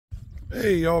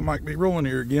Hey y'all, Mike B. Rolling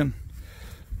here again.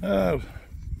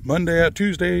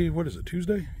 Tuesday, what is it,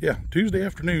 Tuesday? Yeah, Tuesday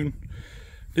afternoon.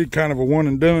 Did kind of a one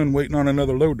and done, waiting on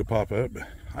another load to pop up.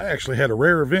 I actually had a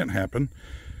rare event happen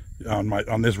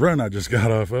on this run I just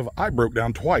got off of. I broke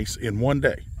down twice in one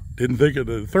day. Didn't think of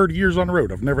the 30 years on the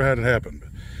road, I've never had it happen. But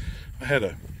I had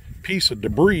a piece of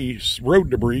debris, road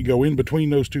debris, go in between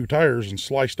those two tires and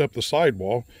sliced up the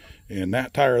sidewall. And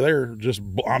that tire there just,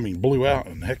 blew out.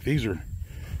 And heck, these are,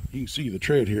 you can see the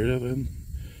tread here.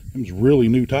 Them's really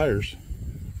new tires.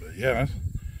 But yeah,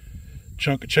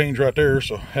 chunk of change right there.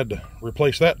 So I had to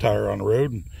replace that tire on the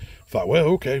road. And thought, well,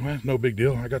 okay, man, no big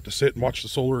deal. I got to sit and watch the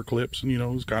solar eclipse, and it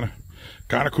was kind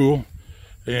of cool.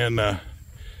 And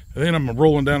then I'm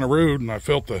rolling down the road, and I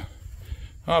felt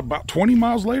about 20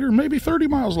 miles later, maybe 30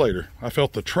 miles later, I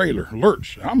felt the trailer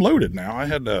lurch. I'm loaded now. I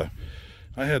had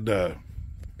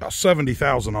about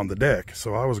 70,000 on the deck,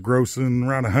 so I was grossing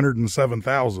around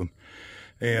 107,000,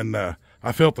 and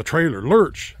I felt the trailer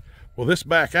lurch. Well, this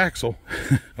back axle,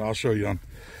 I'll show you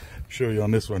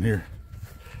on this one here.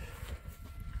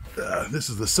 This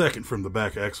is the second from the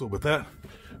back axle, but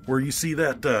where you see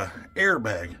that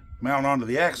airbag mount onto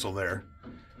the axle there,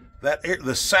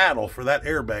 the saddle for that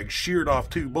airbag sheared off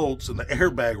 2 bolts, and the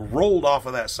airbag rolled off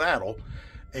of that saddle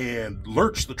and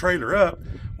lurched the trailer up.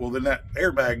 Well, then that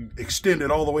airbag extended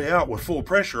all the way out with full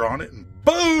pressure on it, and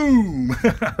boom!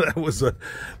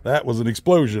 that was an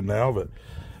explosion now. But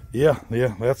yeah,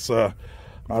 that's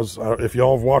if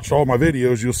y'all have watched all my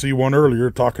videos, you'll see one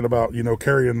earlier talking about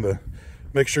carrying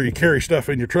make sure you carry stuff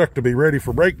in your truck to be ready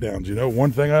for breakdowns.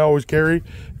 One thing I always carry,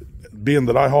 being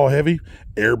that I haul heavy,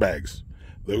 airbags.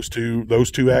 Those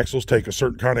two axles take a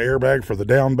certain kind of airbag for the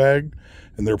down bag,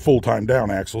 and they're full-time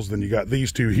down axles. Then you got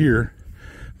these two here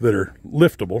that are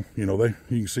liftable. You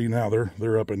can see now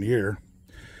they're up in the air,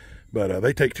 but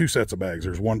they take 2 sets of bags.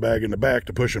 There's one bag in the back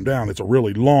to push them down. It's a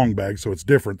really long bag, so it's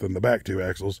different than the back 2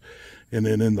 axles. And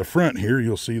then in the front here,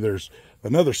 you'll see there's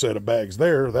another set of bags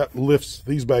there that lifts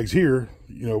these bags here.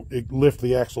 It lifts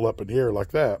the axle up in the air like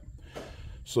that.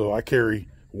 So I carry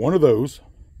one of those.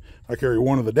 I carry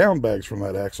one of the down bags from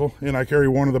that axle, and I carry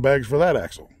one of the bags for that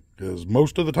axle. Because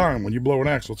most of the time when you blow an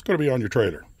axle, it's going to be on your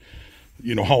trailer.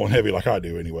 Hauling heavy like I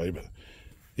do anyway. But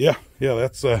yeah,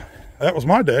 that was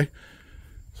my day.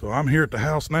 So I'm here at the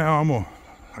house now.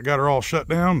 I got her all shut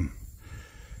down,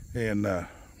 and we're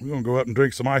gonna go up and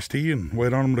drink some iced tea and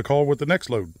wait on them to call with the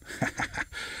next load.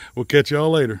 We'll catch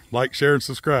y'all later. Like, share, and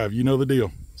subscribe. You know the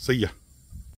deal. See ya.